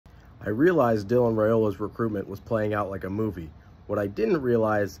I realized Dylan Raiola's recruitment was playing out like a movie. What I didn't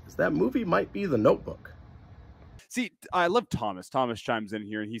realize is that movie might be The Notebook. See, I love Thomas. Thomas chimes in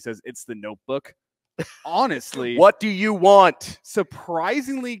here and he says, it's The Notebook. Honestly. What do you want?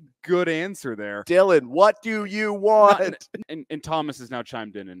 Surprisingly good answer there. Dylan, what do you want? And Thomas has now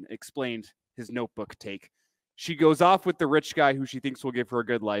chimed in and explained his Notebook take. She goes off with the rich guy who she thinks will give her a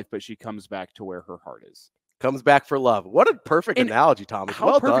good life, but she comes back to where her heart is. Comes back for love. What a perfect analogy, Thomas. How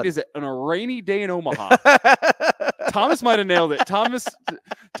well perfect done. is it on a rainy day in Omaha? Thomas might have nailed it. Thomas,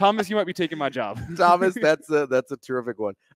 you might be taking my job. Thomas, that's a terrific one.